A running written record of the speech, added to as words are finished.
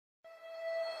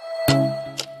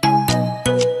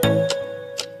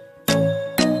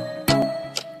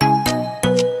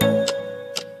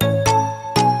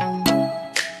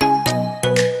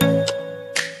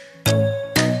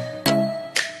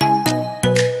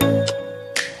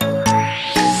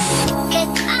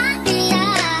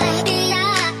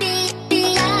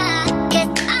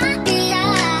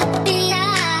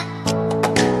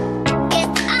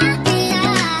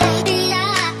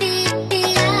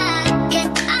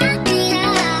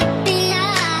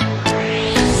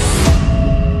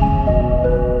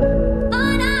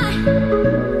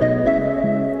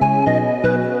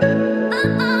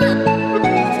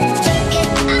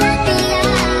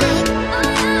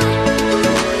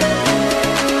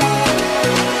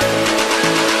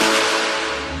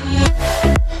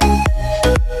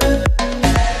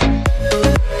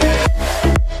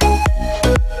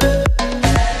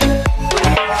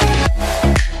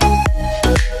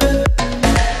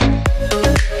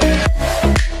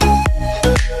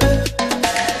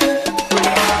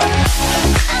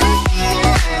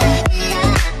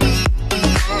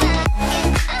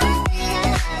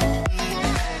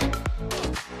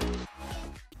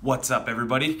What's up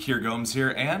everybody, Kier Gomes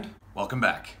here and welcome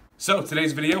back. So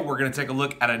today's video we're going to take a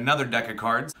look at another deck of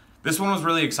cards. This one was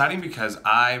really exciting because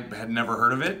I had never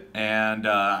heard of it and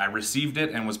I received it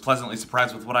and was pleasantly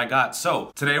surprised with what I got.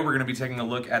 So today we're going to be taking a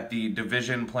look at the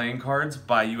Division playing cards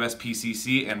by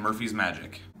USPCC and Murphy's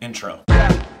Magic. Intro.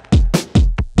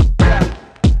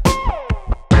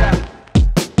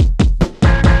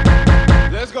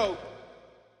 Let's go.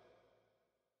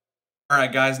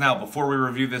 Alright guys, now before we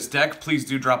review this deck, please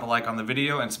do drop a like on the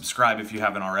video and subscribe if you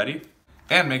haven't already.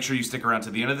 And make sure you stick around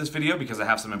to the end of this video because I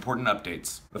have some important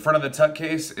updates. The front of the tuck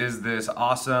case is this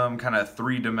awesome kind of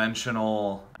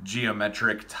three-dimensional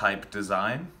geometric type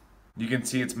design. You can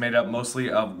see it's made up mostly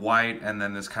of white and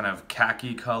then this kind of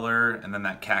khaki color, and then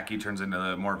that khaki turns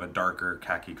into more of a darker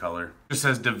khaki color. It just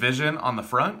says Division on the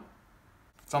front.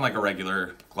 It's on like a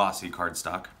regular glossy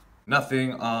cardstock.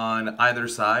 Nothing on either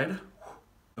side.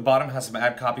 The bottom has some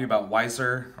ad copy about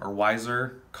Wiser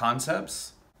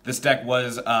concepts. This deck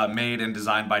was made and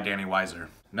designed by Danny Weiser.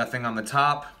 Nothing on the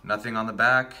top, nothing on the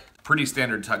back. Pretty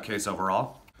standard tuck case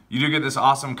overall. You do get this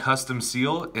awesome custom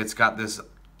seal. It's got this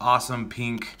awesome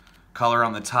pink color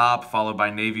on the top, followed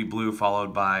by navy blue,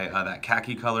 followed by that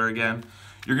khaki color again.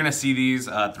 You're gonna see these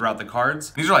throughout the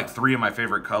cards. These are like three of my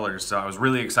favorite colors, so I was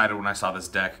really excited when I saw this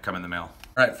deck come in the mail.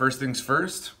 All right, first things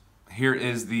first, here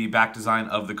is the back design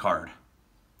of the card.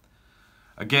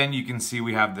 Again, you can see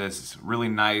we have this really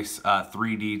nice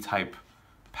 3D type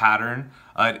pattern.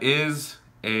 It is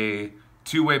a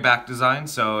two-way back design,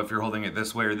 so if you're holding it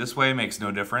this way or this way, it makes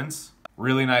no difference.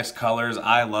 Really nice colors.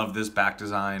 I love this back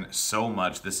design so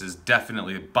much. This is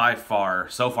definitely, by far,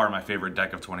 so far my favorite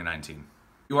deck of 2019.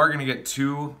 You are gonna get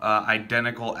two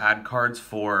identical ad cards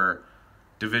for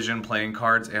Division playing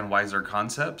cards and Wiser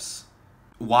Concepts.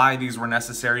 Why these were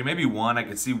necessary, maybe one, I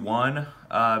could see one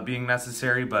being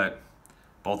necessary, but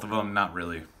both of them, not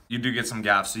really. You do get some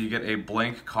gaps, so you get a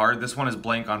blank card. This one is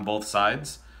blank on both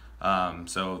sides.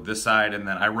 So this side, and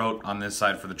then I wrote on this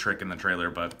side for the trick in the trailer,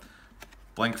 but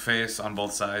blank face on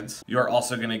both sides. You are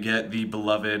also gonna get the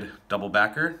beloved double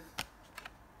backer.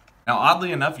 Now,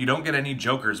 oddly enough, you don't get any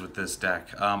jokers with this deck.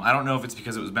 I don't know if it's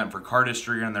because it was meant for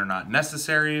cardistry and they're not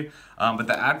necessary, but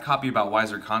the ad copy about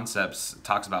Wiser Concepts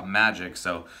talks about magic,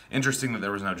 so interesting that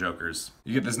there was no jokers.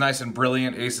 You get this nice and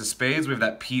brilliant Ace of Spades. We have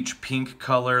that peach pink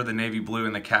color, the navy blue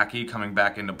and the khaki coming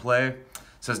back into play. It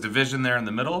says Division there in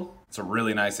the middle. It's a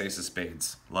really nice Ace of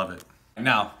Spades. Love it.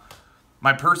 Now,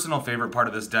 my personal favorite part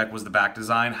of this deck was the back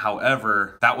design.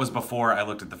 However, that was before I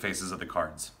looked at the faces of the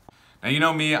cards. Now, you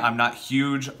know me, I'm not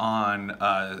huge on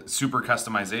super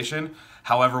customization.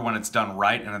 However, when it's done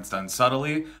right and it's done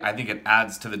subtly, I think it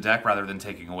adds to the deck rather than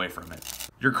taking away from it.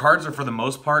 Your cards are, for the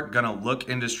most part, gonna look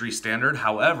industry standard.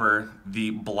 However, the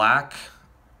black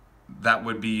that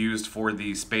would be used for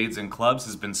the spades and clubs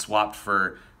has been swapped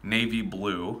for navy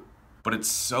blue, but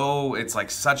it's like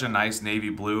such a nice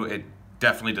navy blue, it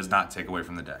definitely does not take away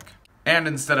from the deck. And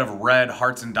instead of red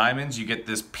hearts and diamonds, you get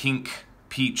this pink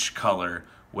peach color,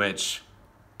 which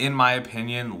in my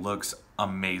opinion looks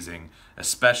amazing,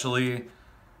 especially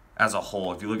as a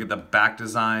whole. If you look at the back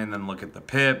design, then look at the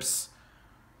pips,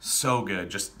 so good,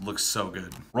 just looks so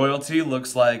good. Royalty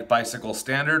looks like Bicycle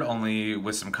Standard, only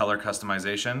with some color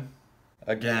customization.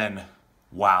 Again,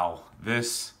 wow,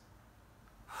 this,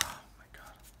 oh my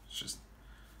God, just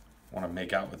want to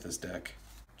make out with this deck.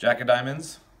 Jack of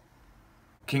Diamonds,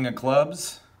 King of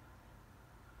Clubs,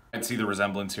 I'd see the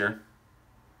resemblance here.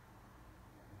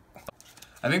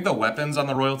 I think the weapons on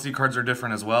the royalty cards are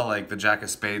different as well. Like the Jack of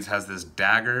Spades has this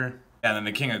dagger, and then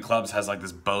the King of Clubs has like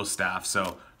this bow staff.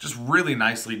 So just really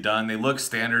nicely done. They look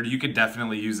standard. You could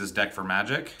definitely use this deck for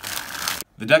Magic.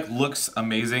 The deck looks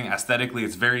amazing. Aesthetically,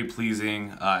 it's very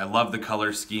pleasing. I love the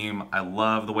color scheme. I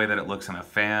love the way that it looks in a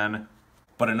fan.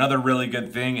 But another really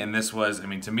good thing, and this was, I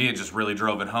mean, to me, it just really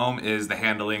drove it home, is the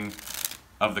handling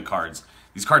of the cards.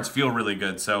 These cards feel really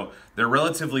good. So they're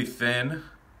relatively thin,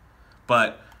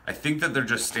 but I think that they're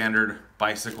just standard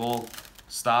bicycle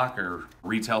stock or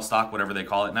retail stock, whatever they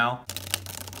call it now.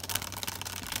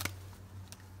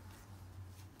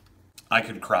 I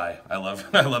could cry. I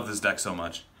love this deck so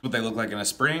much. What they look like in a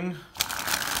spring.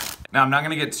 Now, I'm not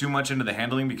gonna get too much into the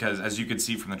handling because, as you could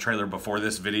see from the trailer before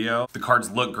this video, the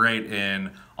cards look great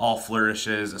in all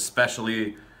flourishes,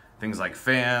 especially things like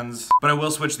fans. But I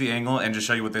will switch the angle and just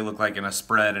show you what they look like in a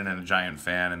spread and in a giant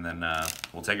fan, and then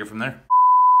we'll take it from there.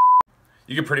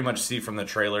 You can pretty much see from the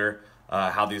trailer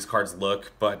how these cards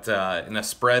look, but in a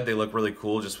spread they look really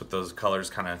cool just with those colors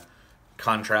kind of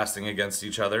contrasting against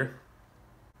each other.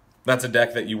 That's a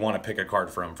deck that you want to pick a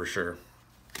card from for sure.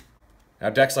 Now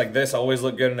decks like this always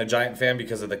look good in a giant fan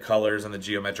because of the colors and the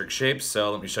geometric shapes,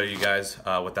 so let me show you guys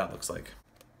what that looks like.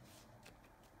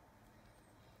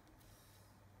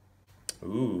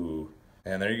 Ooh,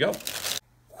 and there you go.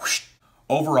 Whoosh.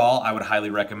 Overall, I would highly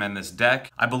recommend this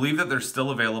deck. I believe that they're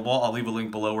still available. I'll leave a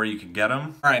link below where you can get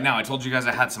them. All right, now I told you guys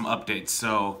I had some updates.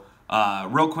 So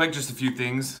real quick, just a few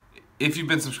things. If you've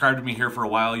been subscribed to me here for a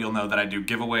while, you'll know that I do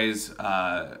giveaways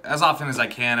as often as I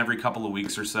can, every couple of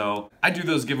weeks or so. I do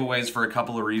those giveaways for a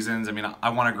couple of reasons. I mean, I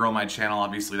want to grow my channel.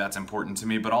 Obviously, that's important to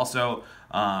me, but also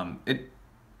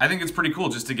I think it's pretty cool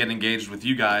just to get engaged with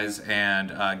you guys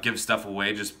and give stuff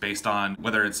away just based on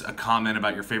whether it's a comment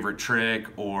about your favorite trick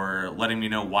or letting me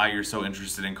know why you're so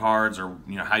interested in cards or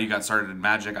how you got started in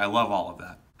Magic. I love all of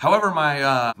that. However,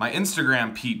 my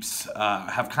Instagram peeps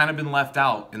have kind of been left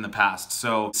out in the past.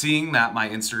 So seeing that my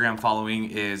Instagram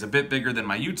following is a bit bigger than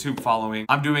my YouTube following,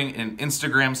 I'm doing an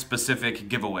Instagram specific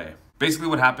giveaway. Basically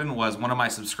what happened was one of my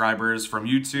subscribers from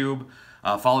YouTube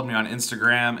followed me on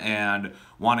Instagram and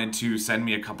wanted to send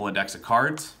me a couple of decks of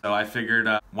cards. So I figured,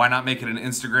 why not make it an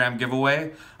Instagram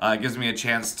giveaway? It gives me a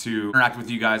chance to interact with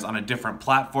you guys on a different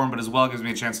platform, but as well gives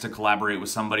me a chance to collaborate with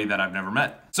somebody that I've never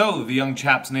met. So the young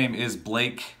chap's name is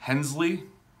Blake Hensley.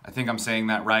 I think I'm saying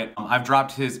that right. I've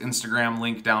dropped his Instagram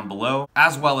link down below,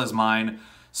 as well as mine.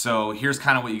 So here's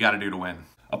kind of what you gotta do to win.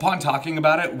 Upon talking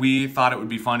about it, we thought it would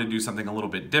be fun to do something a little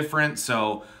bit different.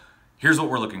 So here's what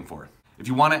we're looking for. If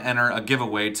you want to enter a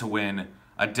giveaway to win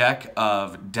a deck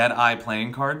of Deadeye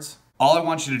playing cards, all I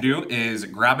want you to do is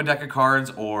grab a deck of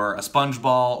cards or a sponge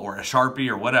ball or a Sharpie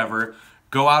or whatever,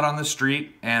 go out on the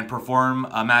street and perform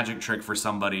a magic trick for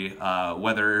somebody,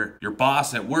 whether your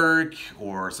boss at work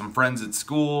or some friends at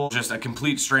school, just a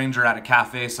complete stranger at a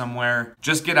cafe somewhere.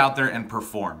 Just get out there and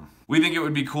perform. We think it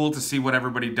would be cool to see what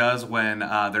everybody does when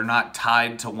they're not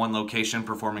tied to one location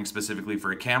performing specifically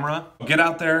for a camera. Get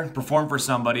out there, perform for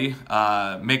somebody,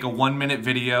 make a 1-minute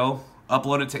video,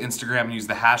 upload it to Instagram and use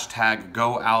the hashtag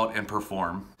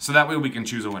 #GoOutAndPerform. So that way we can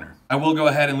choose a winner. I will go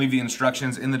ahead and leave the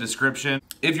instructions in the description.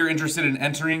 If you're interested in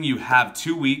entering, you have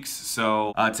 2 weeks.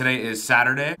 So today is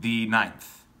Saturday, the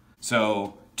 9th.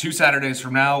 So 2 Saturdays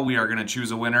from now, we are gonna choose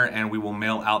a winner and we will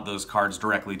mail out those cards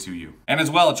directly to you. And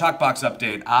as well, a Chalkbox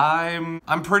update.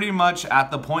 I'm pretty much at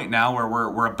the point now where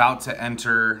we're about to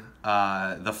enter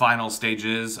the final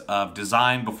stages of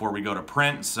design before we go to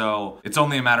print. So it's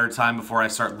only a matter of time before I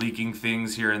start leaking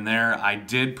things here and there. I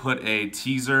did put a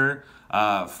teaser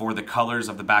for the colors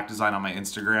of the back design on my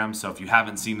Instagram. So if you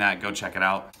haven't seen that, go check it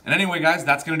out. And anyway, guys,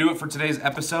 that's gonna do it for today's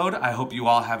episode. I hope you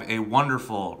all have a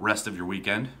wonderful rest of your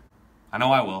weekend. I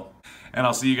know I will. And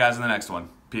I'll see you guys in the next one.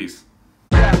 Peace.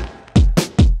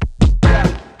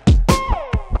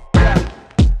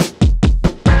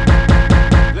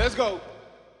 Let's go.